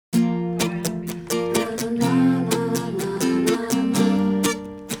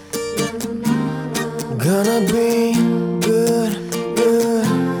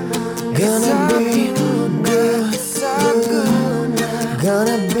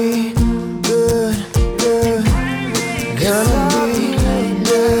be good, good. Gonna be good,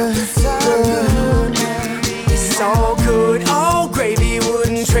 good. It's all good, all gravy.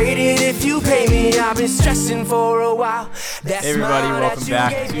 Wouldn't trade it if you pay me. I've been stressing for a while. Hey everybody, welcome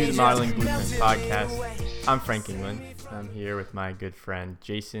back to the Modeling Blueprint Podcast. I'm Frank England. I'm here with my good friend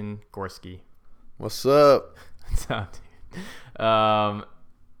Jason Gorskie. What's up? What's up, dude?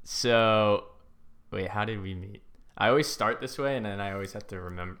 So, wait, how did we meet? I always start this way, and then I always have to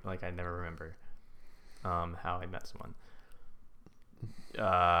remember, like, I never remember how I met someone.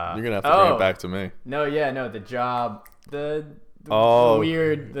 You're going to have to bring it back to me. The job, the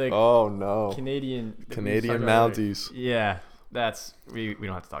weird, oh, no. Canadian Mounties. Yeah, that's, we don't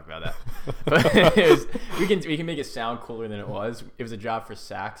have to talk about that. But we can make it sound cooler than it was. It was a job for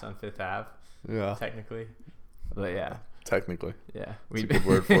Saks on 5th Ave. Yeah. Technically. But yeah. Technically. Yeah. That's a good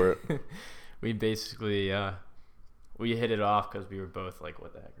word for it. We basically, we hit it off because we were both like,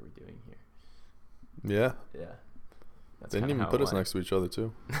 what the heck are we doing here? Yeah. Yeah. That's Didn't even put us next to each other,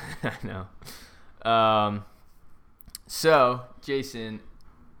 too. I know. So, Jason,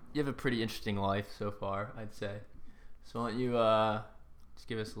 you have a pretty interesting life so far, I'd say. So why don't you just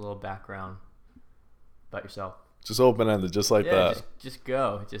give us a little background about yourself? Just open-ended, just like that. Just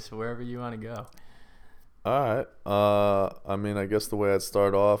go. Just wherever you want to go. All right. I mean, I guess the way I'd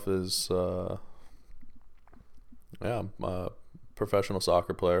start off is, I'm a professional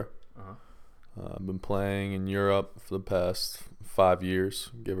soccer player. Uh-huh. I've been playing in Europe for the past 5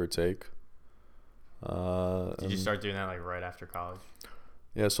 years, give or take. Did you start doing that like right after college?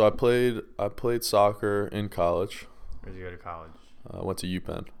 Yeah, so I played soccer in college. Where did you go to college? I went to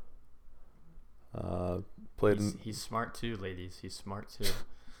UPenn. He's smart too, ladies. He's smart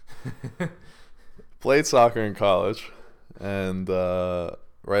too. Played soccer in college, and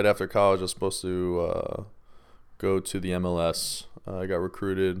right after college, I was supposed to go to the MLS. I got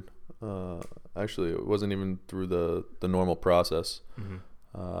recruited. Actually, it wasn't even through the normal process. Mm-hmm.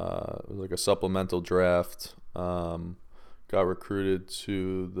 It was like a supplemental draft. Got recruited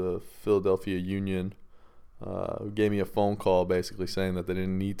to the Philadelphia Union. Who gave me a phone call basically saying that they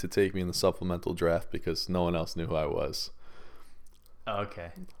didn't need to take me in the supplemental draft because no one else knew who I was. Oh, okay.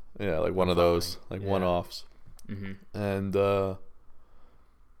 Yeah, like one of those, like one-offs. Mm-hmm. And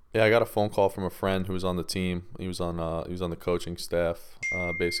I got a phone call from a friend who was on the team. He was on the coaching staff.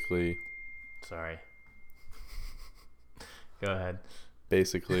 Basically. Sorry. Go ahead.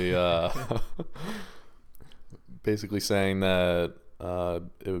 Basically, basically saying that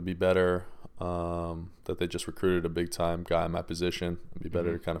it would be better that they just recruited a big-time guy in my position. It'd be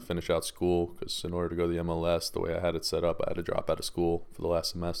better to kind of finish out school because in order to go to the MLS, the way I had it set up, I had to drop out of school for the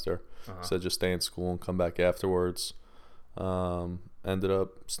last semester. Uh-huh. So just stay in school and come back afterwards. Ended up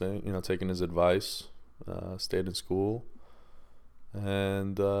staying, taking his advice, stayed in school.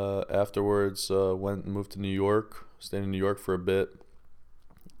 And afterwards moved to New York, stayed in New York for a bit.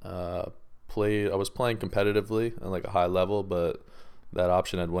 I was playing competitively at like a high level, but that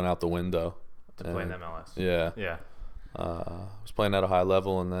option had went out the window. To play in the MLS. Yeah. Yeah. I was playing at a high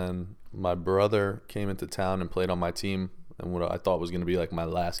level, and then my brother came into town and played on my team, and what I thought was going to be like my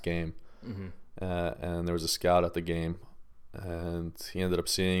last game. Mm-hmm. And there was a scout at the game, and he ended up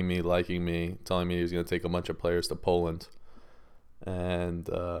seeing me, liking me, telling me he was going to take a bunch of players to Poland. And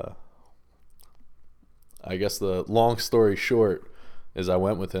I guess the long story short is I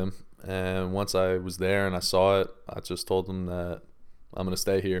went with him, and once I was there and I saw it, I just told him that I'm going to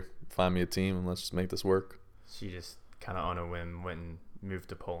stay here, find me a team, and let's just make this work. So you just kind of on a whim went and moved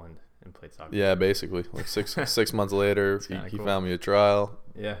to Poland and played soccer? Yeah, basically. Like six months later, he cool. Found me a trial.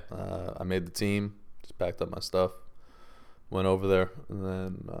 Yeah. I made the team, just packed up my stuff, went over there, and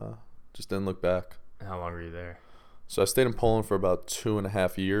then just didn't look back. How long were you there? So I stayed in Poland for about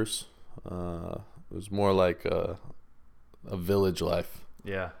 2.5 years. It was more like a village life.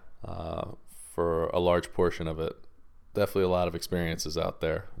 Yeah. For a large portion of it. Definitely a lot of experiences out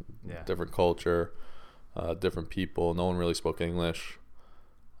there. Yeah. Different culture, different people. No one really spoke English.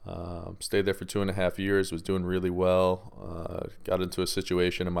 Stayed there for 2.5 years. Was doing really well. Got into a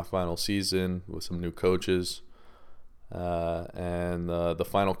situation in my final season with some new coaches. And the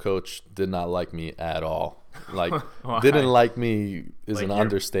final coach did not like me at all. Like, didn't like me is like an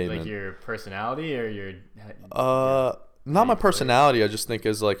understatement. Like your personality or your not my personality. I just think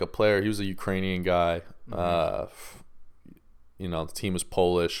as like a player, he was a Ukrainian guy. Mm-hmm. The team was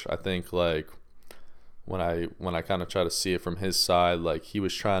Polish. I think like when I kind of try to see it from his side, like he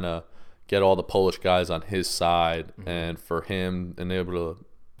was trying to get all the Polish guys on his side, mm-hmm. and for him and able to,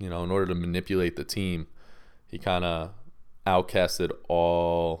 in order to manipulate the team, he kind of outcasted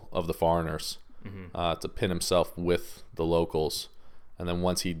all of the foreigners, mm-hmm. To pin himself with the locals. And then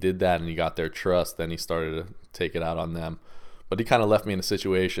once he did that and he got their trust, then he started to take it out on them. But he kind of left me in a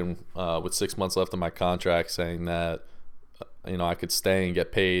situation with 6 months left of my contract, saying that I could stay and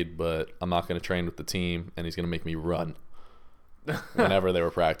get paid, but I'm not going to train with the team, and he's going to make me run whenever they were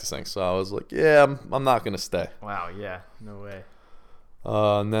practicing. So I was like, yeah, I'm not going to stay. Wow, yeah, no way.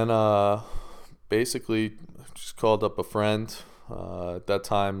 And then basically just called up a friend. At that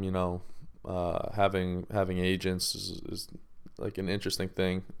time, having agents is like an interesting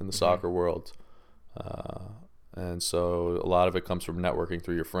thing in the soccer world. And so a lot of it comes from networking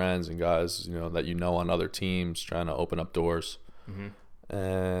through your friends and guys, that on other teams, trying to open up doors.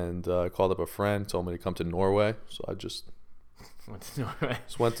 And I called up a friend, told me to come to Norway. So I just went to Norway.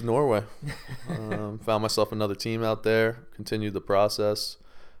 Went to Norway. Found myself another team out there, continued the process.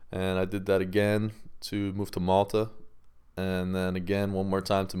 And I did that again to move to Malta. And then again, one more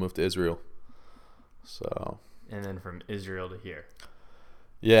time to move to Israel. So. And then from Israel to here.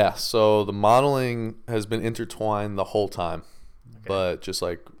 Yeah, so the modeling has been intertwined the whole time, but just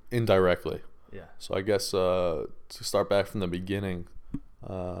like indirectly. Yeah. So I guess to start back from the beginning,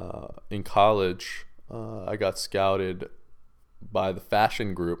 in college, I got scouted by the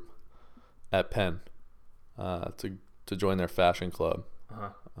fashion group at Penn to join their fashion club.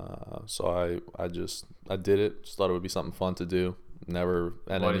 So I did it. Just thought it would be something fun to do. Never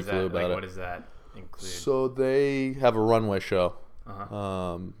had any clue about it. What does that include? So they have a runway show.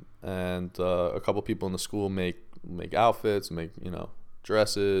 And a couple people in the school make outfits, make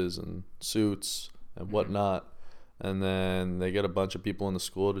dresses and suits and whatnot, and then they get a bunch of people in the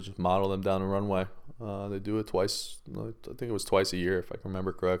school to just model them down the runway. They do it twice. I think it was twice a year, if I can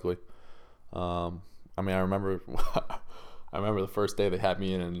remember correctly. I remember the first day they had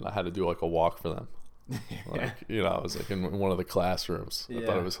me in, and I had to do like a walk for them. I was like in one of the classrooms. I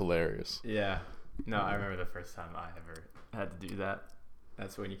thought it was hilarious. Yeah. No, I remember the first time I ever had to do that.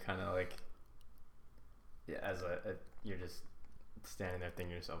 That's when you kind of like, you're just standing there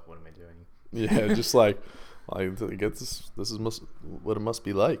thinking to yourself, what am I doing? Yeah, just like get this is what it must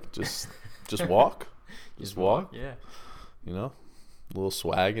be like. Just walk. Just walk. Yeah. A little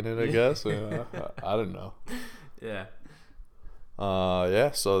swag in it, I guess. I don't know. Yeah.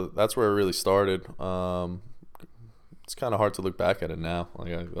 So that's where it really started. It's kind of hard to look back at it now.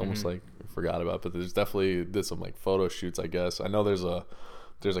 Like I almost like forgot about it, but there's definitely did some like photo shoots, I guess. I know there's a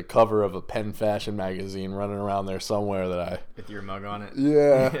cover of a Penn fashion magazine running around there somewhere that with your mug on it.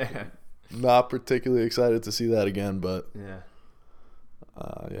 Yeah. Not particularly excited to see that again, but yeah.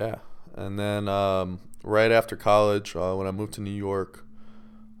 And then right after college, when I moved to New York,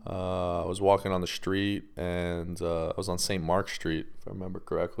 I was walking on the street, and I was on St. Mark Street, if I remember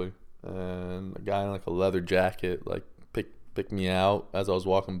correctly, and a guy in like a leather jacket like picked me out as I was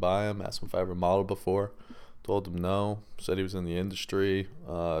walking by him, asked him if I ever modeled before. Told him no. Said he was in the industry,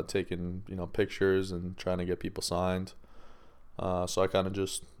 taking pictures and trying to get people signed. So I kind of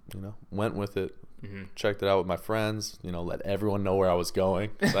just went with it. Checked it out with my friends. Let everyone know where I was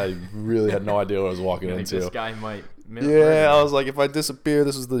going, 'cause I really had no idea what I was walking into. This guy might. I was like, if I disappear,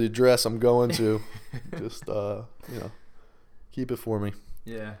 this is the address I'm going to. Just keep it for me.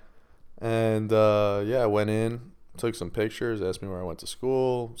 Yeah. And I went in, took some pictures, asked me where I went to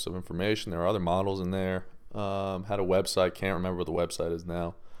school, some information. There were other models in there. Had a website, can't remember what the website is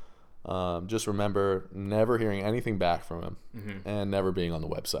now. Just remember never hearing anything back from him and never being on the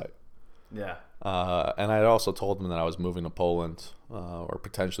website. Yeah. And I had also told him that I was moving to Poland, or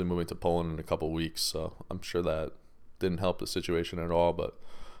potentially moving to Poland in a couple of weeks. So I'm sure that didn't help the situation at all, but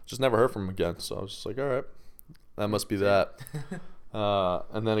just never heard from him again. So I was just like, all right, that must be that.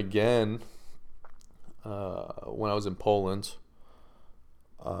 And then again, when I was in Poland,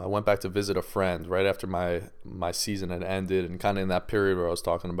 I went back to visit a friend right after my season had ended, and kind of in that period where I was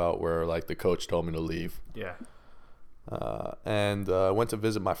talking about where like the coach told me to leave. Yeah. And I went to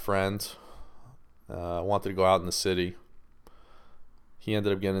visit my friend. I wanted to go out in the city. He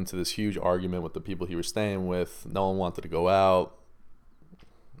ended up getting into this huge argument with the people he was staying with. No one wanted to go out.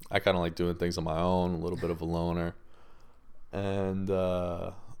 I kind of like doing things on my own, a little bit of a loner. And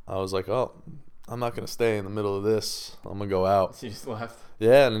I was like, oh, I'm not going to stay in the middle of this. I'm going to go out. So you just left?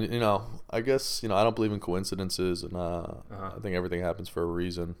 Yeah, and, I guess, I don't believe in coincidences, and I think everything happens for a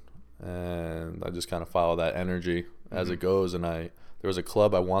reason. And I just kind of follow that energy as it goes. And there was a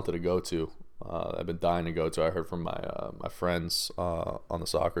club I wanted to go to. I've been dying to go to. I heard from my friends on the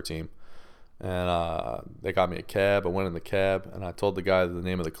soccer team. And they got me a cab. I went in the cab, and I told the guy the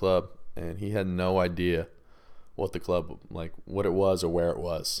name of the club, and he had no idea what the club, like what it was or where it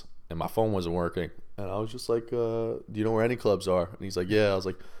was. And my phone wasn't working. And I was just like, do you know where any clubs are? And he's like, yeah. I was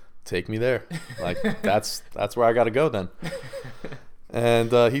like, take me there. Like, that's where I got to go then.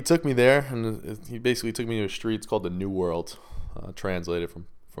 And he took me there, and he basically took me to a street. It's called the New World, translated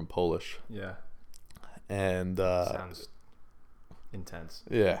from Polish. Yeah. And sounds intense.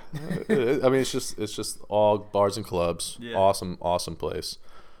 Yeah, I mean it's just all bars and clubs. Yeah. Awesome place.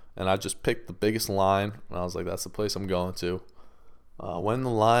 And I just picked the biggest line, and I was like, that's the place I'm going to. Went in the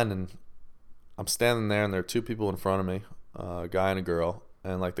line, and I'm standing there, and there are two people in front of me, a guy and a girl,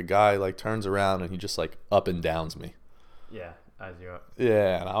 and like the guy like turns around and he just like up and downs me. Yeah. As you up.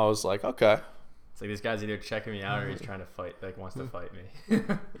 Yeah, and I was like, okay. It's like this guy's either checking me out or he's trying to fight, like wants to fight me.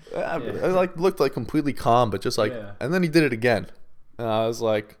 I like looked like completely calm, but just like, and then he did it again, and I was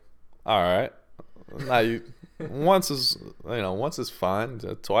like, all right, now once is fine,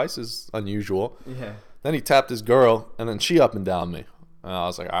 twice is unusual. Yeah. Then he tapped his girl, and then she up and down me, and I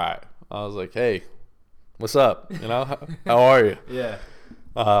was like, all right. I was like, hey, what's up? How are you? Yeah.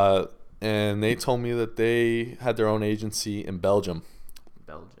 And they told me that they had their own agency in Belgium.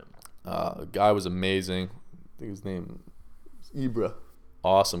 The guy was amazing. I think his name is Ibra.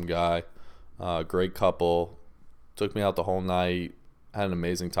 Awesome guy. Great couple. Took me out the whole night. Had an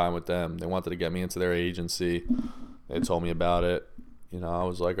amazing time with them. They wanted to get me into their agency. They told me about it. I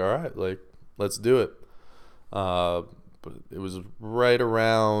was like, all right, like, let's do it. But it was right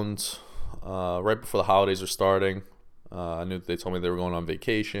before the holidays were starting. I knew that they told me they were going on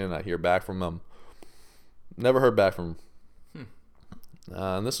vacation. I hear back from them. Never heard back from them.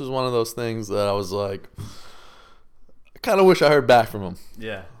 And this was one of those things that I was like, I kind of wish I heard back from them.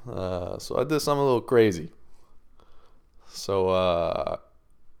 Yeah. So I did something a little crazy. So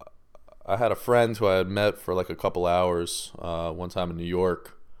I had a friend who I had met for like a couple hours one time in New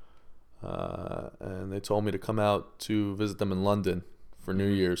York. And they told me to come out to visit them in London for New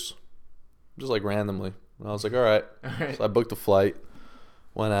Year's. Just like randomly. And I was like, all right. So I booked a flight,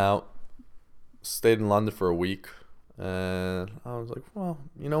 went out, stayed in London for a week. And I was like, well,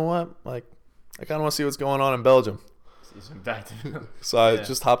 you know what? Like, I kind of want to see what's going on in Belgium. So I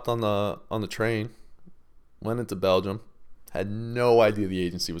just hopped on the train, went into Belgium, had no idea the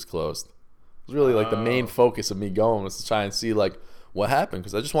agency was closed. It was really like the main focus of me going was to try and see like what happened,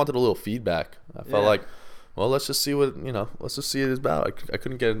 because I just wanted a little feedback. I felt like, well, let's just see what it is about. I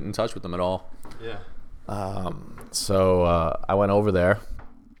couldn't get in touch with them at all. Yeah. So I went over there.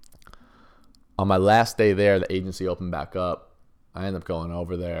 On my last day there, the agency opened back up. I ended up going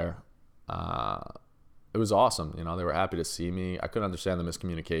over there. It was awesome. They were happy to see me. I couldn't understand the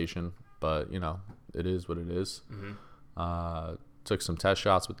miscommunication, but it is what it is. Mm-hmm. Took some test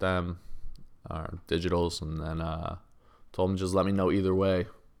shots with them, digitals, and then told them just let me know either way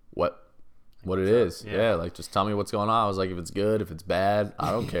what it is. Yeah, like just tell me what's going on. I was like, if it's good, if it's bad,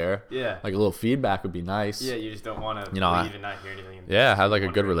 I don't care. Yeah, like a little feedback would be nice. Yeah, you just don't want to leave and not hear anything. Yeah, I had like a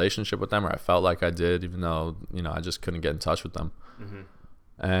good relationship with them, or I felt like I did, even though I just couldn't get in touch with them. Mm-hmm.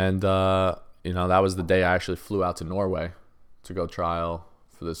 And that was the day I actually flew out to Norway to go trial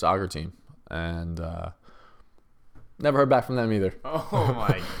for the soccer team, and never heard back from them either. Oh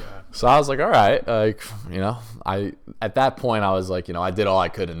my god. So I was like, all right, like, I at that point I was like, I did all I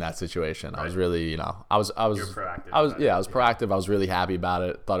could in that situation. Right. I was really, I was proactive. I was proactive. I was really happy about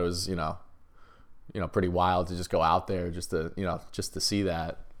it. Thought it was, pretty wild to just go out there just to see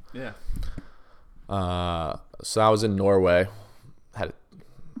that. Yeah. So I was in Norway. Had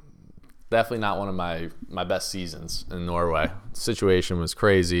definitely not one of my best seasons in Norway. The situation was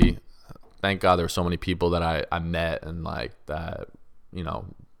crazy. Thank God there were so many people that I met and like that,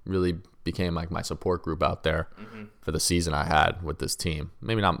 really became like my support group out there for the season I had with this team.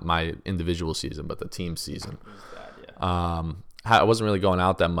 Maybe not my individual season, but the team season. I wasn't really going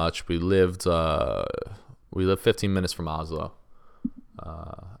out that much. We lived 15 minutes from Oslo,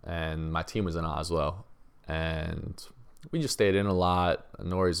 and my team was in Oslo, and we just stayed in a lot.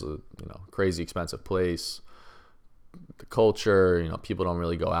 Norway's a crazy expensive place. The culture, people don't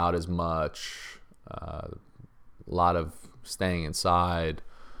really go out as much. A lot of staying inside.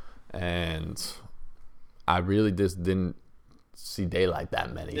 And I really just didn't see daylight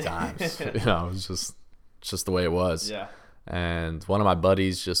that many times. It was just the way it was. Yeah. And one of my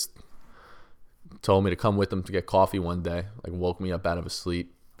buddies just told me to come with him to get coffee one day, like woke me up out of a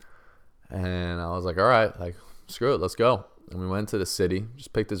sleep. And I was like, all right, like, screw it, let's go. And we went to the city,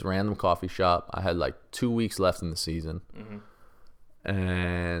 just picked this random coffee shop. I had like 2 weeks left in the season. Mm-hmm.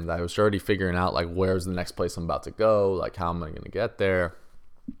 And I was already figuring out like, where's the next place I'm about to go? Like, how am I going to get there?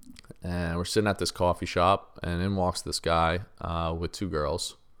 And we're sitting at this coffee shop, and in walks this guy with two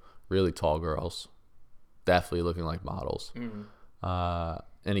girls, really tall girls, definitely looking like models. Mm-hmm.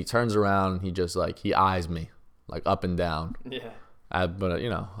 And he turns around, and he just like, he eyes me like up and down. Yeah. But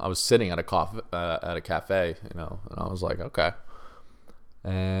I was sitting at a cafe, and I was like, okay.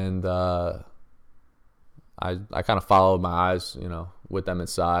 And I kind of followed my eyes, with them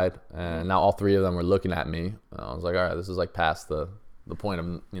inside. And now all three of them were looking at me. I was like, all right, this is like past the point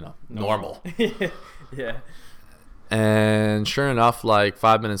of, normal. Yeah. And sure enough, like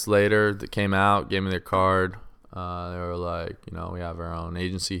 5 minutes later, they came out, gave me their card. They were like, we have our own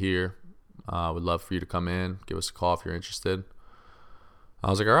agency here. Would love for you to come in, give us a call if you're interested. I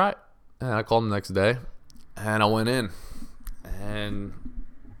was like, all right. And I called them the next day, and I went in and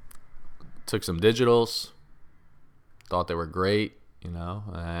took some digitals. Thought they were great,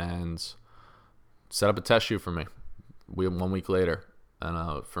 and set up a test shoot for me. 1 week later,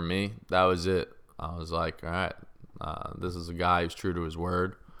 and for me, that was it. I was like, all right, this is a guy who's true to his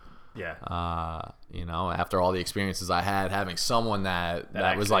word. Yeah. After all the experiences I had, having someone that was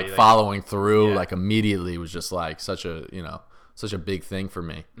actually, like following through, yeah. like immediately was just like such a big thing for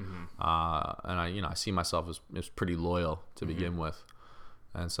me. Mm-hmm. And I see myself as pretty loyal to Mm-hmm. begin with.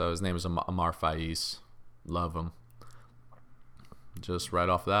 And so his name is Amar Faiz. Love him. Just right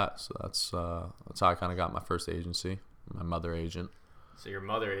off that. So that's how I kind of got my first agency, my mother agent. So your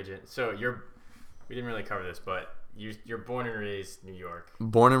mother agent. So we didn't really cover this, but you're born and raised New York.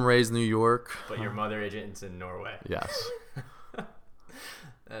 Born and raised New York. But your mother agent's in Norway. Yes.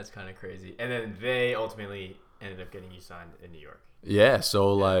 That's kind of crazy. And then they ultimately ended up getting you signed in New York. Yeah.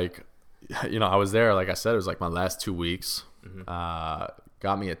 So like, I was there. Like I said, it was like my last 2 weeks. Mm-hmm.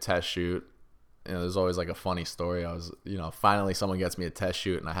 Got me a test shoot. There's always like a funny story. I was, finally someone gets me a test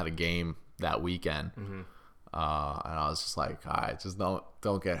shoot, and I had a game that weekend. Mm-hmm. And I was just like, all right, just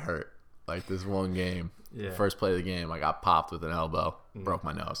don't get hurt. Like this one game, Yeah. first play of the game, I got popped with an elbow, broke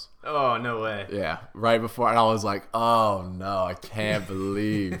my nose. Oh, no way. Yeah, right before, and I was like, oh no, I can't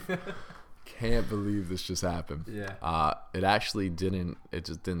believe this just happened. Yeah. It actually didn't. It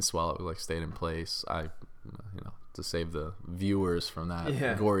just didn't swell. It like stayed in place. To save the viewers from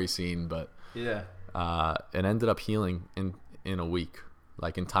that gory scene, but Yeah. it ended up healing in a week,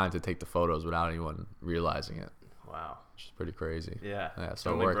 like in time to take the photos without anyone realizing it. Wow. Which is pretty crazy. Yeah. So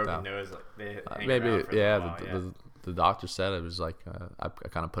it Only worked broken out. nose, like they hang Maybe, around for a yeah. while, The doctor said it was like I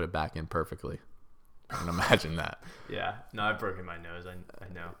kind of put it back in perfectly. I can imagine that. Yeah. No, I've broken my nose. I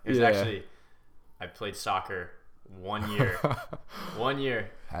know. It was Yeah. actually, I played soccer 1 year. 1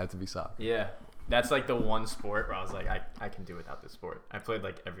 year. Had to be soccer. Yeah. That's like the one sport where I was like, I can do without this sport. I played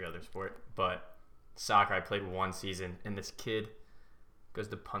like every other sport, but soccer, I played 1 season, and this kid goes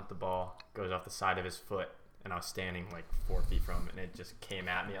to punt the ball, goes off the side of his foot, and I was standing like 4 feet from him, and it just came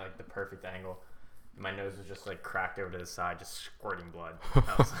at me at like the perfect angle. And my nose was just like cracked over to the side, just squirting blood.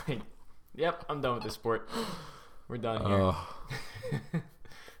 I was like, yep, I'm done with this sport. We're done here.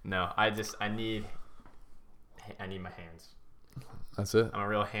 No, I need my hands. That's it. I'm a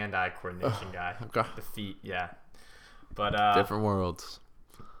real hand-eye coordination guy. Okay. The feet, yeah. But Different worlds.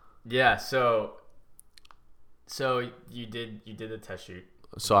 yeah. So you did the test shoot.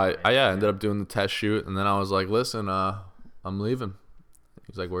 So I ended up doing the test shoot, and then I was like, listen, I'm leaving.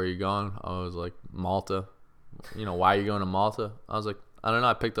 He's like, where are you going? I was like, Malta. Why are you going to Malta? I was like, I don't know.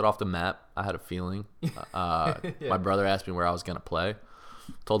 I picked it off the map. I had a feeling. My brother asked me where I was going to play.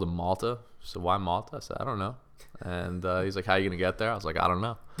 Told him Malta. So why Malta? I said, I don't know. And he's like, how are you going to get there? I was like, I don't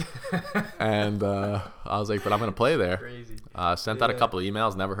know. And I was like, but I'm going to play there. Crazy. Sent out a couple of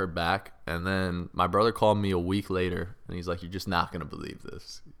emails, never heard back. And then my brother called me a week later, and he's like, you're just not going to believe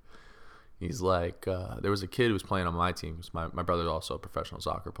this. He's like, there was a kid who was playing on my team. My brother's also a professional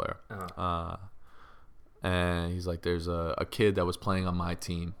soccer player. Uh-huh. And he's like, there's a kid that was playing on my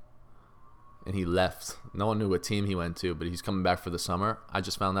team, and he left. No one knew what team he went to, but he's coming back for the summer. I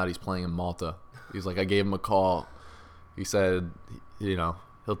just found out he's playing in Malta. He's like, I gave him a call. He said,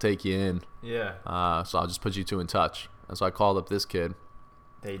 he'll take you in. Yeah. So I'll just put you two in touch. And so I called up this kid.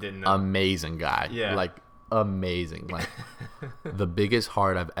 They didn't know. Amazing guy. Yeah. Like, amazing. Like, the biggest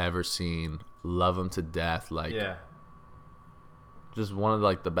heart I've ever seen. Love him to death. Like, Yeah. just one of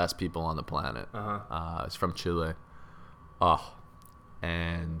like the best people on the planet. He's from Chile.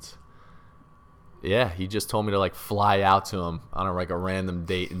 And yeah, he just told me to like fly out to him on a random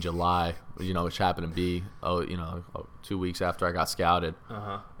date in July, which happened to be 2 weeks after I got scouted.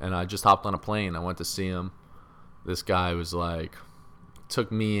 And I just hopped on a plane. I went to see him. This guy was like,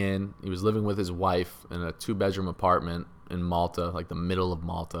 took me in. He was living with his wife in a 2-bedroom apartment in Malta, like the middle of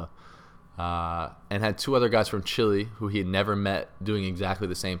Malta. And had 2 other guys from Chile who he had never met doing exactly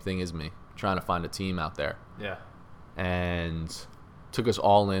the same thing as me, trying to find a team out there. Yeah. And took us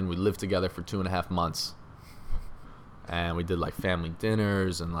all in. We lived together for 2.5 months. And we did like family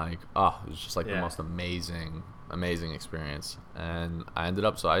dinners and like, it was just like the most amazing experience. And I ended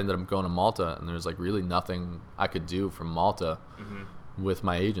up going to Malta, and there was like really nothing I could do from Malta. with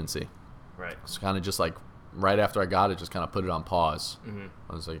my agency. Right. It's kind of just like right after I got it, just kind of put it on pause. Mm-hmm.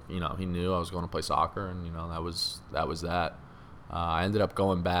 I was like, you know, he knew I was going to play soccer, and you know, that was that. I ended up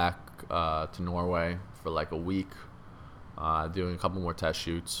going back to Norway for like a week, doing a couple more test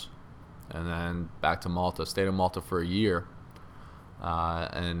shoots, and then back to Malta. Stayed in Malta for a year,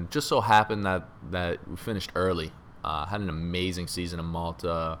 and just so happened that we finished early. Had an amazing season in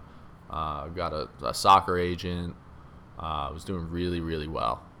Malta. Got a soccer agent. Was doing really, really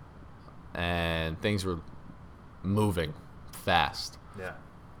well, and things were moving fast. Yeah.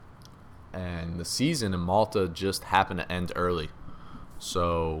 And the season in Malta just happened to end early.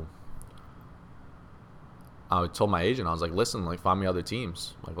 So I told my agent, I was like, listen, like, find me other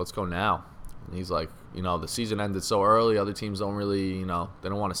teams. Like, let's go now. And he's like, you know, the season ended so early. Other teams don't really, you know, they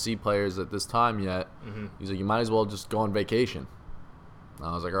don't want to see players at this time yet. Mm-hmm. He's like, you might as well just go on vacation. And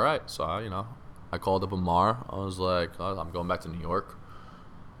I was like, all right. So, I called up Amar. I was like, oh, I'm going back to New York.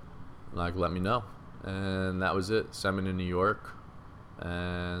 Like, let me know. And that was it. Sent me to New York.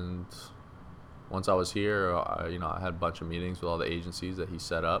 And once I was here, I had a bunch of meetings with all the agencies that he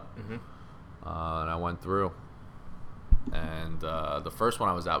set up. Mm-hmm. And I went through. And the first one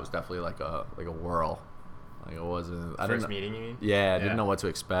I was at was definitely like a whirl. Like, it wasn't. I First didn't, meeting, you mean? Yeah, I didn't know what to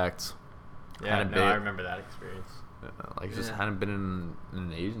expect. Yeah, Hadn't I remember that experience. Just hadn't been in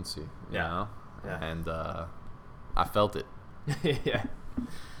an agency, you know? Yeah. And I felt it. Yeah.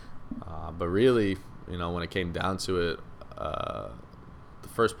 But really, when it came down to it, the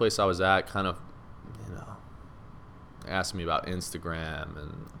first place I was at kind of, asked me about Instagram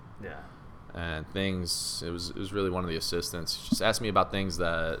and things. It was really one of the assistants. She just asked me about things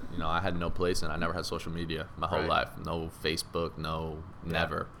that, I had no place in. I never had social media my whole life. No Facebook,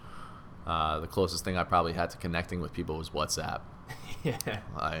 never. The closest thing I probably had to connecting with people was WhatsApp. Yeah.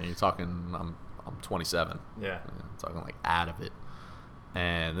 You're talking, I'm 27. Yeah. I'm talking like out of it.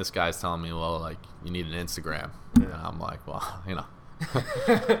 And this guy's telling me, well, like, you need an Instagram. Yeah. And I'm like, well,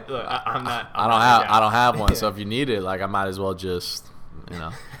 Look, I don't have one. So if you need it, like, I might as well just,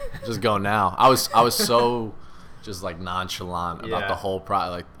 just go now. I was so just like nonchalant about the whole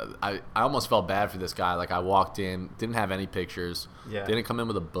like I almost felt bad for this guy. Like, I walked in, didn't have any pictures, didn't come in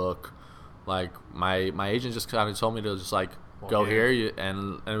with a book. Like, my agent just kind of told me to just like go here,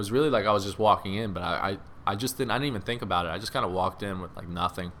 and it was really like I was just walking in, but I just didn't even think about it. I just kind of walked in with like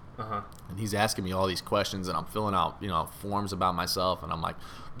nothing. And he's asking me all these questions, and I'm filling out forms about myself, and I'm like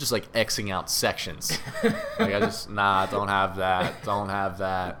just like Xing out sections. Like, I just don't have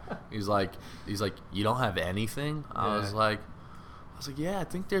that. He's like, you don't have anything? I was like, yeah, I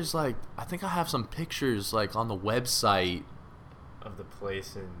think I have some pictures like on the website of the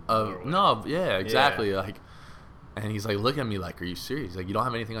place in no, yeah, exactly. Like, and he's like looking at me like, are you serious? He's like, you don't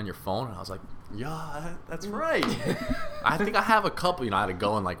have anything on your phone? And I was like, yeah, that's right. I think I have a couple. I had to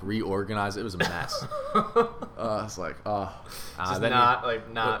go and like reorganize it. It was a mess. I was like, just not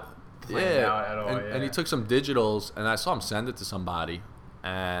planned out at all. And he took some digitals, and I saw him send it to somebody,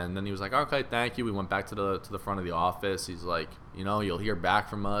 and then he was like, okay, thank you. We went back to the front of the office. He's like, you'll hear back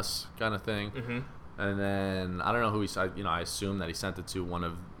from us, kind of thing. Mm-hmm. And then I don't know who he said. I assume that he sent it to one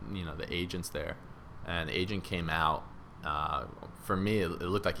of the agents there, and the agent came out. For me, it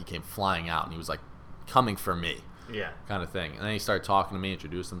looked like he came flying out, and he was like coming for me, kind of thing. And then he started talking to me,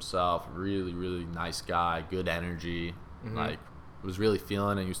 introduced himself. Really, really nice guy, good energy. Mm-hmm. Like, was really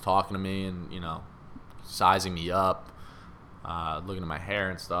feeling it. He was talking to me, and sizing me up, looking at my hair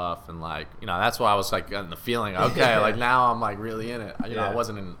and stuff, and like that's why I was like getting the feeling. Okay, like now I'm like really in it. I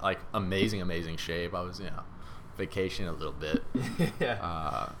wasn't in like amazing shape. I was vacationing a little bit.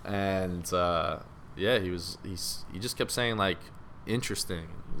 He just kept saying like interesting.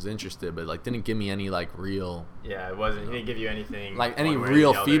 He was interested, but like didn't give me any like real. Yeah, it wasn't. He didn't give you anything like any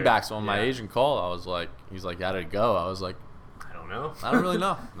real feedback. So when my agent called, I was like, he's like, how did it go? I was like, I don't know. I don't really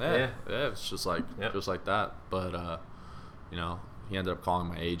know. Yeah, it's just like just like that. But he ended up calling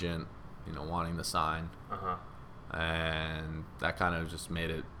my agent, wanting to sign. And that kind of just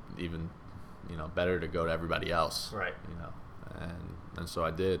made it even better to go to everybody else. Right. And so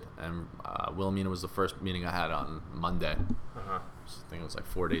I did. And Wilhelmina was the first meeting I had on Monday. I think it was like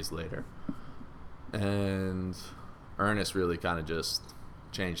 4 days later. And Ernest really kind of just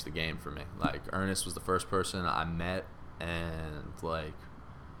changed the game for me. Like, Ernest was the first person I met, and like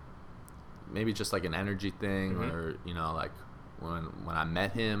maybe just like an energy thing, or like when I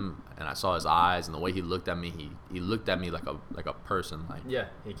met him and I saw his eyes and the way he looked at me, he looked at me like a person, like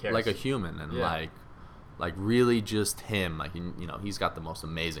he cares, like a human, and like really just him. Like, he's got the most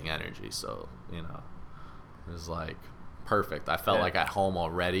amazing energy. So it was like perfect. I felt like at home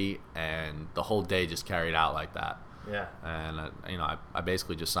already, and the whole day just carried out like that. Yeah. And I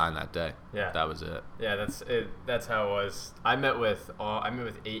basically just signed that day. Yeah. That was it. Yeah, that's it. That's how it was. I met with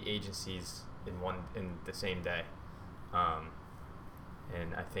 8 agencies in the same day,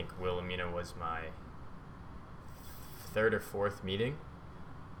 and I think Wilhelmina was my 3rd or 4th meeting.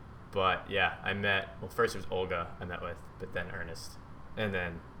 But yeah, first it was Olga I met with, but then Ernest, and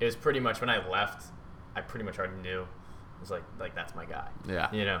then it was pretty much when I left, I pretty much already knew. It was like that's my guy. Yeah.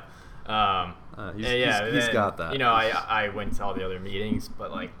 He's got that. I went to all the other meetings,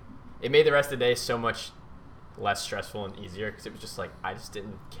 but like it made the rest of the day so much less stressful and easier because it was just like I just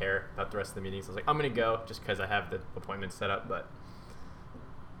didn't care about the rest of the meetings. I was like, I'm gonna go just because I have the appointment set up, but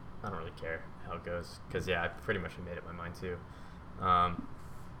I don't really care how it goes because I pretty much made up my mind too.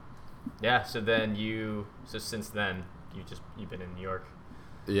 So since then you've been in New York.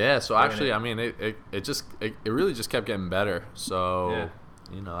 Yeah, so actually, I mean, it really just kept getting better. So,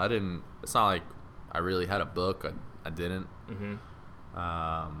 it's not like I really had a book. I didn't. Mm-hmm.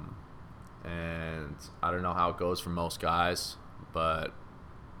 And I don't know how it goes for most guys, but,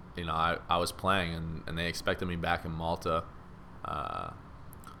 I was playing and they expected me back in Malta.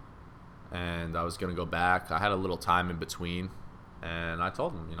 And I was going to go back. I had a little time in between. And I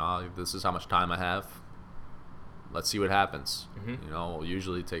told them, this is how much time I have. Let's see what happens. Mm-hmm.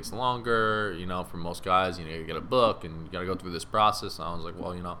 Usually it takes longer. For most guys, you get a book and you got to go through this process. And I was like,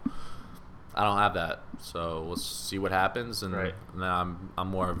 well, I don't have that. So let's see what happens. And now I'm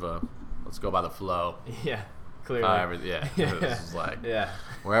more of a let's go by the flow. Yeah, clearly. This is like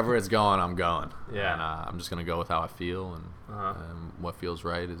wherever it's going, I'm going. Yeah. And I'm just gonna go with how I feel and what feels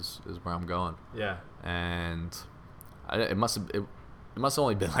right is where I'm going. Yeah. And it must have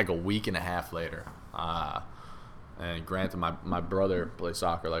only been like a week and a half later. And granted, my brother plays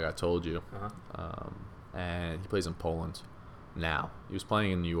soccer, like I told you, and he plays in Poland now. He was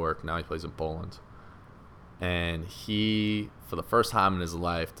playing in New York. Now he plays in Poland. And he, for the first time in his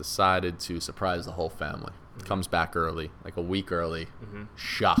life, decided to surprise the whole family. Mm-hmm. Comes back early, like a week early. Mm-hmm.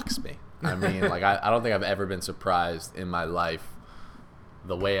 Shocks me. I mean, like I don't think I've ever been surprised in my life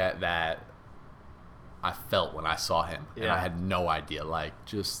the way that I felt when I saw him. Yeah. And I had no idea, like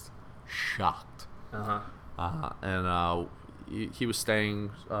just shocked. He was staying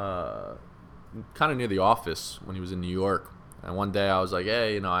kind of near the office when he was in New York. And one day I was like,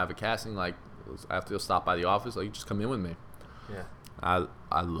 hey, I have a casting, like I have to go stop by the office, like just come in with me. Yeah.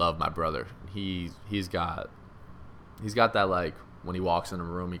 I love my brother. He's got that, like when he walks in a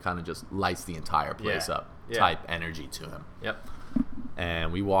room, he kind of just lights the entire place up type energy to him. Yep.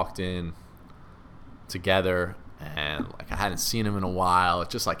 And we walked in together, and like I hadn't seen him in a while. It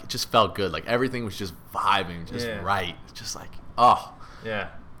just felt good. Like everything was just vibing, just right. Just like, oh. Yeah.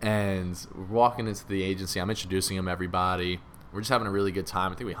 And we're walking into the agency. I'm introducing him to everybody. We're just having a really good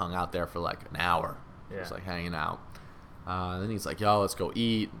time. I think we hung out there for like an hour. Yeah. Just like hanging out. Then he's like, yo, let's go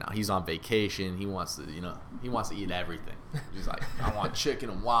eat. Now he's on vacation. He wants to eat everything. He's like, I want chicken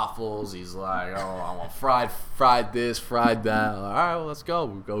and waffles. He's like, oh, I want fried this, fried that. Like, all right, well, let's go.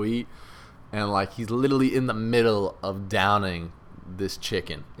 We'll go eat. And like he's literally in the middle of downing this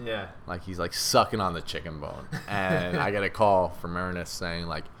chicken. Yeah. Like he's like sucking on the chicken bone. And I get a call from Ernest saying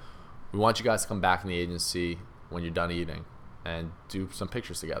like, we want you guys to come back in the agency when you're done eating and do some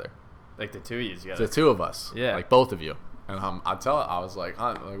pictures together. Like the two of you together. The two of us. Yeah. Like both of you. And I was like,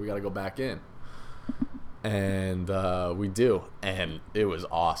 we got to go back in. And we do. And it was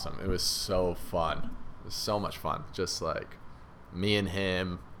awesome. It was so fun. It was so much fun. Just like me and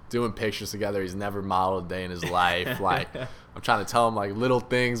him doing pictures together. He's never modeled a day in his life. Like I'm trying to tell him like little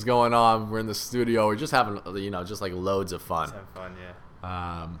things going on. We're in the studio. We're just having, just like loads of fun. Just have fun,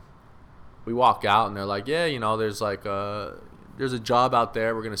 yeah. We walk out and they're like, yeah, there's like there's a job out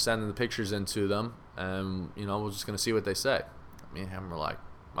there. We're going to send the pictures into them. And, we're just going to see what they say. Me and him were like,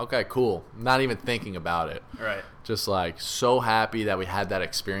 okay, cool. Not even thinking about it. Right. Just like so happy that we had that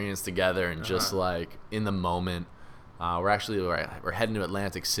experience together and just like in the moment. We're heading to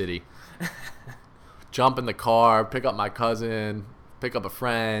Atlantic City. Jump in the car, pick up my cousin, pick up a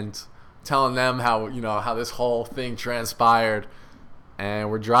friend, telling them how this whole thing transpired.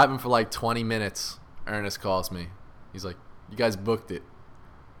 And we're driving for like 20 minutes. Ernest calls me. He's like, you guys booked it.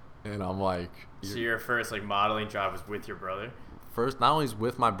 And I'm like... So your first like modeling job was with your brother? First, not only is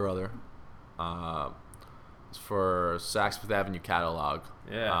with my brother. It's for Saks Fifth Avenue catalog.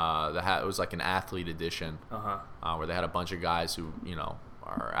 Yeah. It was like an athlete edition. Where they had a bunch of guys who,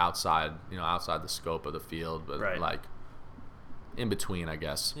 are outside the scope of the field. But like in between, I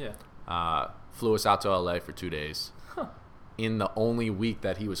guess. Yeah. Flew us out to LA for 2 days. Huh. In the only week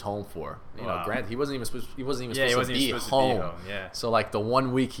that he was home for. Granted, he wasn't even supposed to be home. Yeah. So like the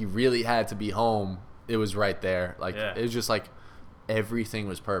 1 week he really had to be home it was right there. Like Yeah. it was just like everything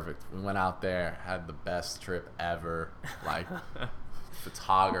was perfect. We went out there, had the best trip ever. Like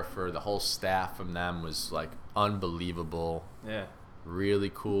photographer, the whole staff from them was like unbelievable. Yeah.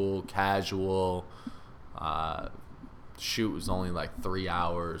 Really cool, casual. Shoot was only like 3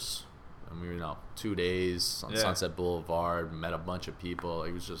 hours. And we were, 2 days on Sunset Boulevard, met a bunch of people.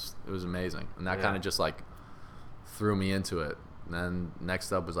 It was amazing. And that kind of just like threw me into it. And then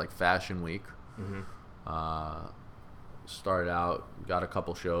next up was like Fashion Week. Mm-hmm. Started out, got a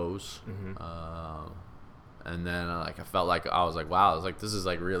couple shows. Mm-hmm. And then I felt like I was like, wow, I was like, this is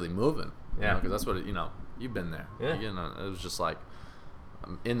like really moving. Yeah. Because that's what, you've been there. Yeah. It was just like,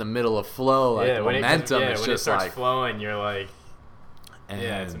 I'm in the middle of flow, like momentum. It's when just it starts like flowing, you're like, and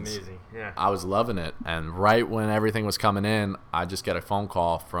yeah, it's amazing. Yeah. I was loving it. And right when everything was coming in, I just get a phone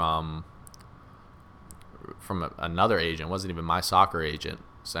call from another agent. It wasn't even my soccer agent,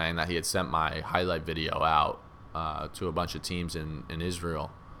 saying that he had sent my highlight video out to a bunch of teams in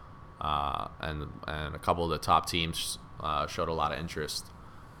Israel. And a couple of the top teams showed a lot of interest.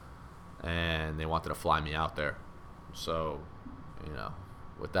 And they wanted to fly me out there. So,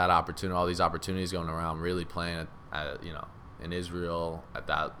 with that opportunity, all these opportunities going around, really playing at in Israel at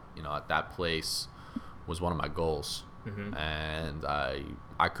that place was one of my goals. Mm-hmm. And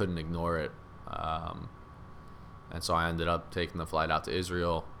I couldn't ignore it. And so I ended up taking the flight out to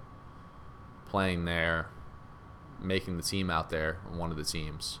Israel, playing there, making the team out there, one of the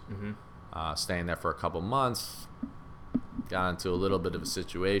teams. Mm-hmm. Staying there for a couple months, got into a little bit of a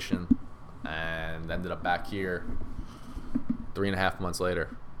situation, and ended up back here 3.5 months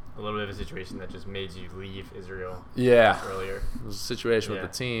later. A little bit of a situation that just made you leave Israel Yeah. earlier. It was a situation Yeah.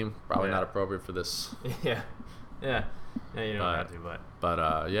 with the team, probably Yeah. not appropriate for this. Yeah. Yeah. Yeah, you don't have to,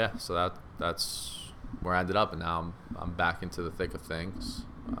 But yeah, so that's where I ended up, and now I'm back into the thick of things,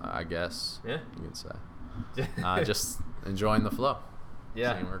 I guess. Yeah. You can say. Just enjoying the flow.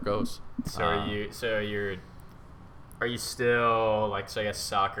 Yeah. Seeing where it goes. So are you still like? So I guess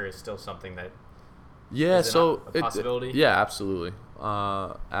soccer is still something that. Yeah. Is it So a possibility? yeah, absolutely.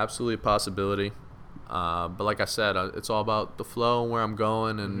 Absolutely a possibility. But like I said, it's all about the flow and where I'm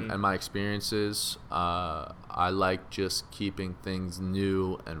going and my experiences. I like just keeping things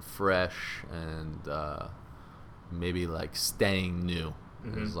new and fresh and maybe like staying new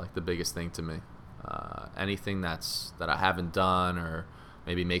is like the biggest thing to me. Anything that I haven't done or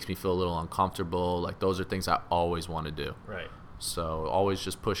maybe makes me feel a little uncomfortable, like those are things I always want to do. Right. So always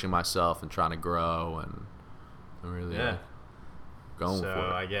just pushing myself and trying to grow and really going so for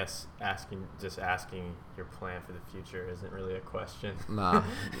it. I guess asking your plan for the future isn't really a question. Nah.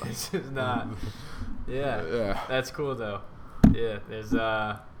 It's just not. Yeah. Yeah. That's cool though. Yeah. There's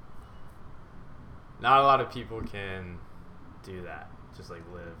not a lot of people can do that. Just like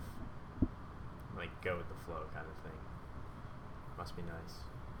live, like go with the flow kind of thing. Must be nice.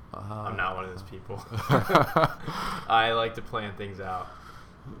 I'm not one of those people. I like to plan things out.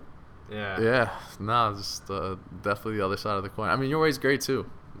 Yeah. Yeah, no, just definitely the other side of the coin. I mean, your way's great too.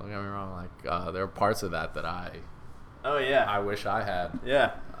 Don't get me wrong. Like, there are parts of that Oh yeah. I wish I had.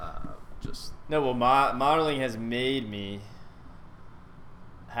 Yeah. Just No, well, modeling has made me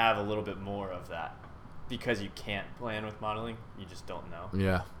have a little bit more of that because you can't plan with modeling. You just don't know.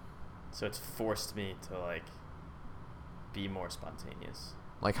 yeah. So it's forced me to like be more spontaneous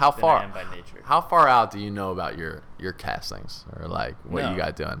Like how than far? I am by nature. How far out do you know about your castings or like what No, you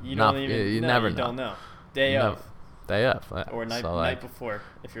got doing? You No, don't even. you no, never you know. don't know. Day You of never- Day of. or night So, night like, before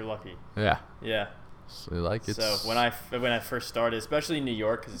if you're lucky. Yeah. Yeah. So like it's. So when I first started, especially in New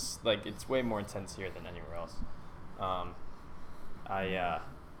York, because like it's way more intense here than anywhere else.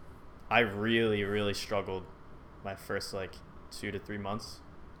 I really struggled my first like 2 to 3 months.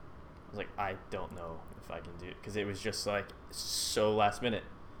 I was like, I don't know if I can do it because it was just like so last minute,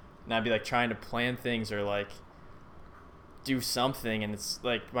 and I'd be like trying to plan things or like do something, and it's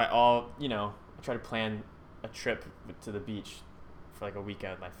like I try to plan a trip to the beach for like a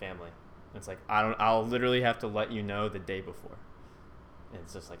weekend with my family. And it's like I'll literally have to let you know the day before. And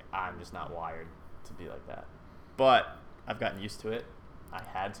it's just like I'm just not wired to be like that. But I've gotten used to it. I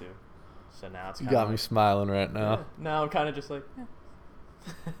had to. So now it's You kind of got me smiling right now. yeah, now I'm kind of just like,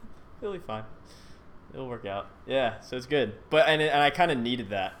 it'll be fine. It'll work out. Yeah, so it's good. But and I kind of needed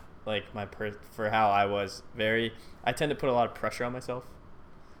that, like for how I was I tend to put a lot of pressure on myself.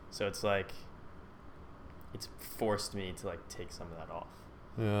 So it's like, it's forced me to like take some of that off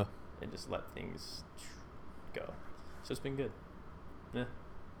Yeah. and just let things go. So it's been good. Yeah.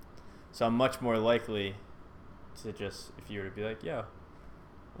 So I'm much more likely to just, if you were to be like, yo,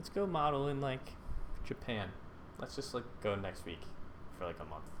 let's go model in like Japan. Let's just like go next week for like a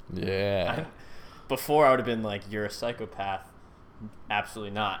month. Yeah. before I would have been like, you're a psychopath.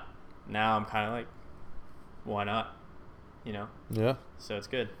 Absolutely not. Now I'm kind of like, why not? You know? Yeah. So it's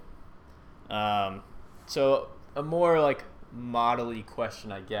good. So a more like model-y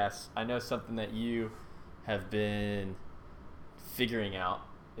question, I guess. I know something that you have been figuring out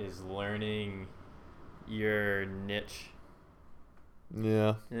is learning your niche.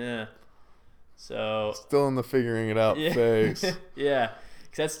 Yeah. Yeah. So Still in the figuring it out yeah. phase. Yeah.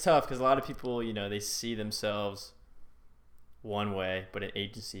 Because that's tough because a lot of people, you know, they see themselves one way, but an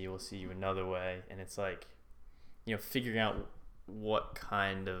agency will see you another way. And it's like, you know, figuring out what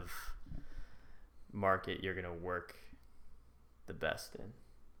kind of market you're going to work the best in.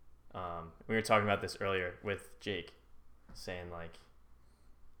 We were talking about this earlier with Jake, saying like,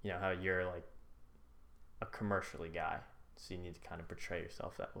 you know, how you're like a commercially guy, so you need to kind of portray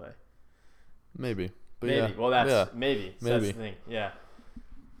yourself that way. Maybe. But Maybe. yeah. Well, that's yeah. maybe. So Maybe. that's the thing. Yeah.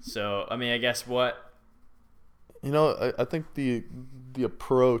 So I mean, I guess what. You know, I think the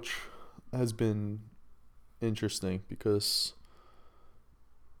approach has been interesting because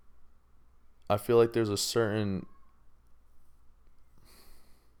I feel like there's a certain,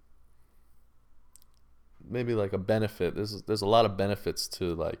 maybe like a benefit. There's a lot of benefits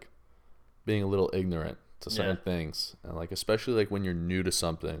to like being a little ignorant to certain things, and like especially like when you're new to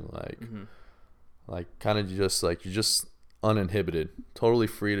something, like like kind of just like you're just uninhibited, totally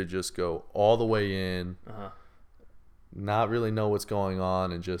free to just go all the way in, not really know what's going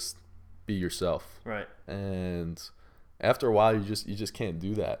on, and just be yourself. Right. And after a while, you just can't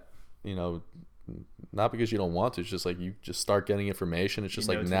do that. You know, not because you don't want to. It's just like you just start getting information. It's just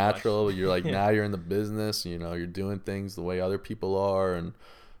like natural. You're like now you're in the business. You know, you're doing things the way other people are, and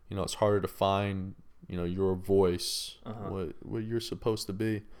you know it's harder to find, you know, your voice, what you're supposed to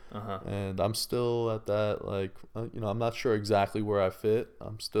be. And I'm still at that, like, you know, I'm not sure exactly where I fit.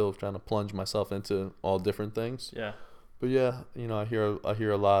 I'm still trying to plunge myself into all different things. Yeah. But yeah, you know, I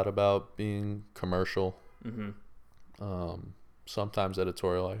hear a lot about being commercial. Sometimes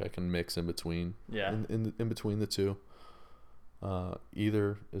editorial, like I can mix in between. Yeah. In between the two.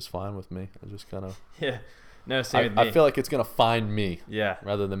 Either is fine with me. I just kind of. Yeah. No, same with me. I feel like it's gonna find me. Yeah.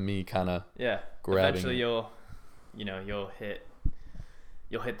 Rather than me kind of. Yeah. Grabbing Eventually, it.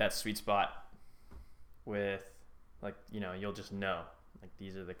 you'll hit that sweet spot with, like, you know, you'll just know, like,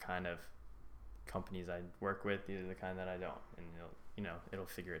 these are the kind of companies I work with, these are the kind that I don't, and it'll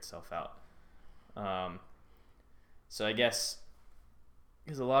figure itself out. So I guess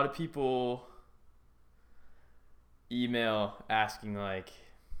because a lot of people email asking like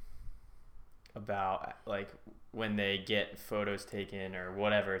about like when they get photos taken or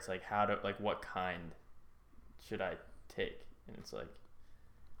whatever, it's like what kind should I take, and it's like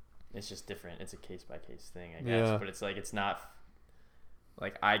it's just different. It's a case by case thing, I guess. Yeah. But it's like it's not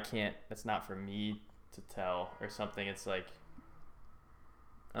like that's not for me to tell or something. It's like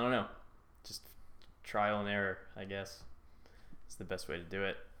I don't know, just trial and error, I guess. It's the best way to do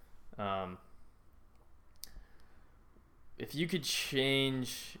it. If you could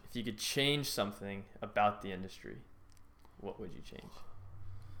change something about the industry, what would you change?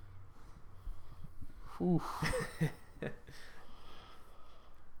 Ooh.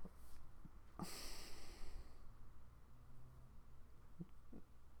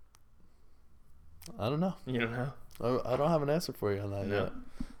 I don't know. You don't know? I don't have an answer for you on that No. yet.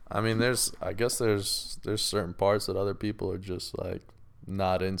 I mean, I guess there's certain parts that other people are just like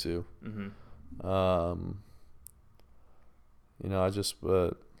not into. You know,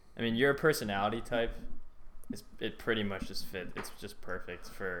 I mean, your personality type it pretty much just fit. It's just perfect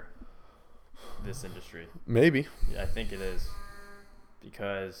for this industry. Maybe. Yeah, I think it is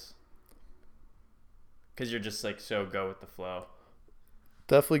because you're just like so go with the flow.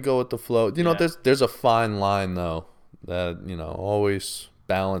 Definitely go with the flow. You know, there's a fine line though that, you know, always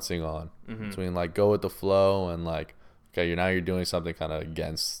balancing on between like go with the flow and like, okay, you're doing something kind of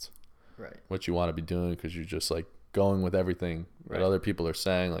against what you want to be doing because you're just like going with everything that other people are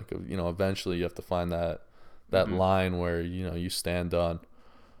saying. Like, you know, eventually you have to find that line where, you know, you stand on.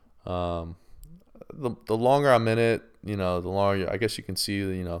 The longer I'm in it, you know, the longer I guess you can see,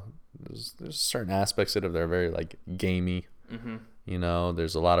 you know, there's certain aspects of it that are very like gamey. You know,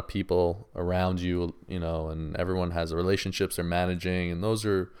 there's a lot of people around you, you know, and everyone has the relationships they're managing, and those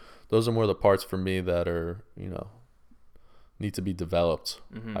are more the parts for me that are, you know, need to be developed.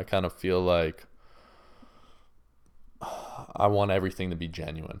 I kind of feel like I want everything to be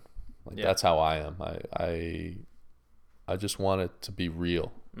genuine. Like that's how I am. I just want it to be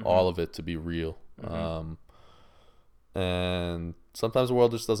real, all of it to be real. And sometimes the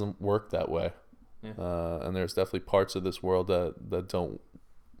world just doesn't work that way. And there's definitely parts of this world that don't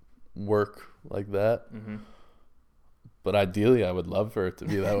work like that. Mm-hmm. But ideally, I would love for it to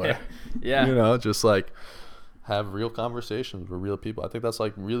be that way. Yeah. You know, just like have real conversations with real people. I think that's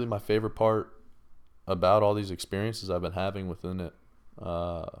like really my favorite part about all these experiences I've been having within it.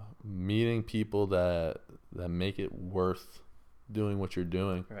 Meeting people that make it worth doing what you're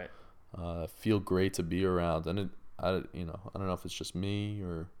doing. Right. Feel great to be around. And I don't know if it's just me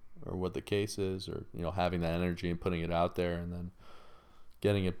or what the case is, or, you know, having that energy and putting it out there and then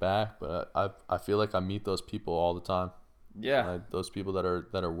getting it back. But I feel like I meet those people all the time. Yeah. Like those people that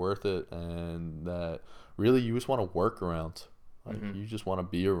are worth it, and that really you just want to work around. Like you just want to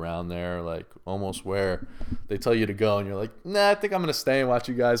be around there, like almost where they tell you to go and you're like, nah, I think I'm gonna stay and watch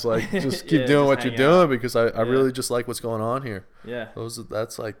you guys like just keep doing what you're doing, because I really just like what's going on here. Yeah.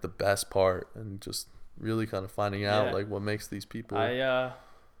 That's like the best part, and just really kind of finding out like what makes these people. I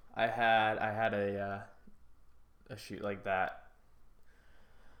had a shoot like that.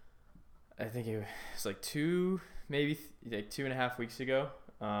 I think it was like 2.5 weeks ago,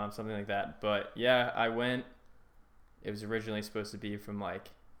 something like that. But yeah, I went. It was originally supposed to be from like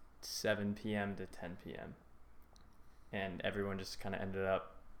 7 p.m. to 10 p.m. And everyone just kind of ended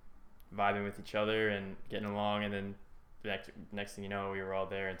up vibing with each other and getting along. And then the next thing you know, we were all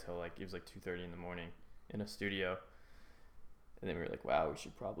there until like it was like 2:30 in the morning in a studio. And then we were like, wow, we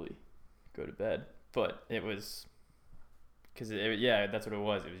should probably go to bed. But it was because that's what it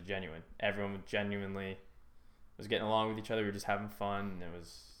was. It was genuine. Everyone genuinely was getting along with each other. We were just having fun. And it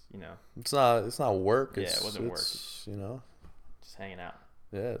was, you know, it's not work. It wasn't work. You know, just hanging out.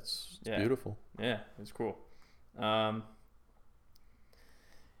 Yeah, it's beautiful. Yeah, it was cool.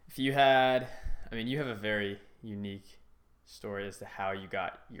 If you have a very unique story as to how you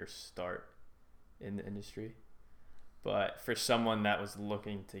got your start in the industry. But for someone that was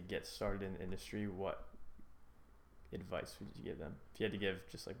looking to get started in the industry, what advice would you give them? If you had to give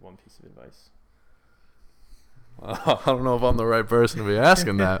just like one piece of advice. I don't know if I'm the right person to be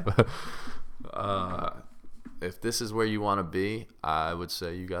asking that. But, if this is where you want to be, I would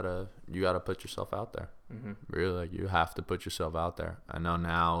say you gotta put yourself out there. Mm-hmm. Really, like you have to put yourself out there. I know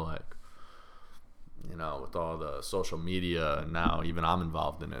now, like, you know, with all the social media, and now even I'm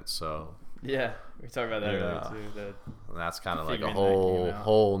involved in it. So yeah, we talked about that earlier too. That's kind of like a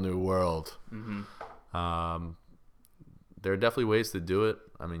whole new world. Mm-hmm. There are definitely ways to do it.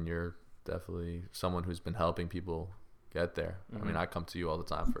 I mean, you're definitely someone who's been helping people get there. Mm-hmm. I mean, I come to you all the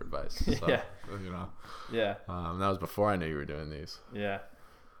time for advice. So, yeah. You know. Yeah. That was before I knew you were doing these. Yeah.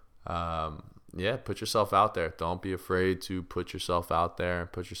 Yeah, put yourself out there. Don't be afraid to put yourself out there.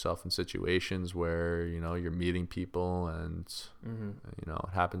 Put yourself in situations where, you know, you're meeting people, and you know,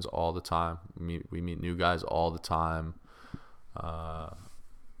 it happens all the time. We meet new guys all the time,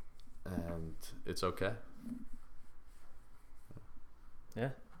 and it's okay.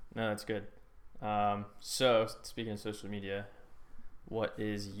 Yeah, no, that's good. So speaking of social media, what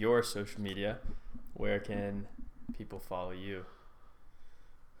is your social media? Where can people follow you?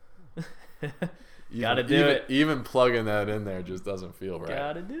 Gotta do it. Even plugging that in there just doesn't feel right.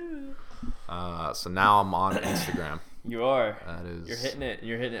 Gotta do it. So now I'm on Instagram. You are. That is. You're hitting it.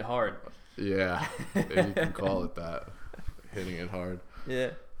 You're hitting it hard. Yeah, if you can call it that. Hitting it hard.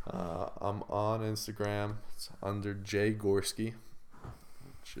 Yeah. I'm on Instagram. It's under J Gorskie,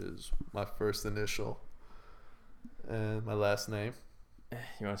 which is my first initial and my last name.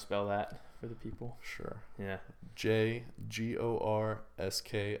 You want to spell that for the people? Sure. Yeah. JGORSKIE.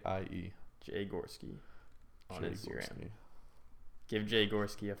 Jay Gorskie on Instagram. Gorskie. Give Jay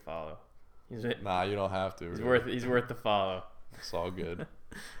Gorskie a follow. Nah, you don't have to. He's worth the follow. It's all good.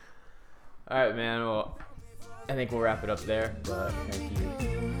 All right, man. Well, I think we'll wrap it up there. But thank you.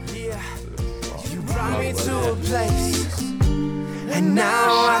 Yeah. You brought me to a place, and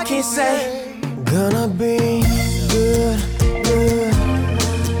now I can say, gonna be good.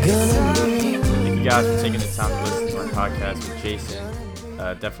 Thank you guys for taking the time to listen to our podcast with Jason.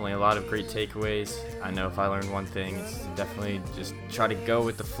 Definitely a lot of great takeaways. I know if I learned one thing, it's definitely just try to go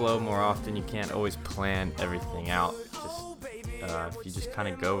with the flow more often. You can't always plan everything out. If you just kind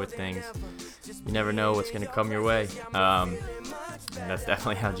of go with things, you never know what's going to come your way. And that's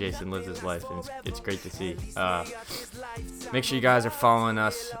definitely how Jason lives his life, and it's great to see. Make sure you guys are following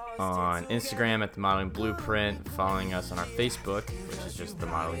us on Instagram at The Modeling Blueprint, following us on our Facebook, which is just The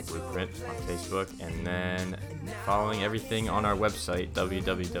Modeling Blueprint on Facebook, and then following everything on our website,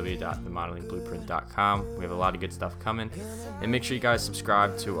 www.themodelingblueprint.com. We have a lot of good stuff coming. And make sure you guys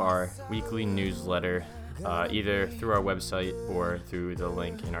subscribe to our weekly newsletter, either through our website or through the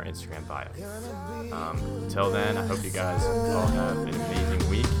link in our Instagram bio. Until then, I hope you guys all have an amazing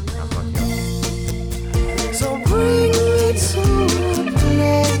week. I'll talk to you all. So bring me to a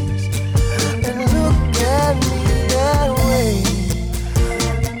place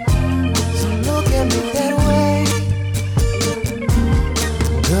can be that way.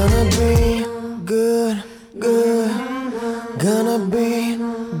 Gonna be good, good. Gonna be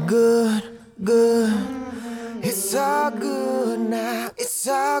good, good. It's all good now. It's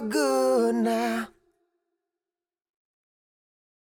all good now.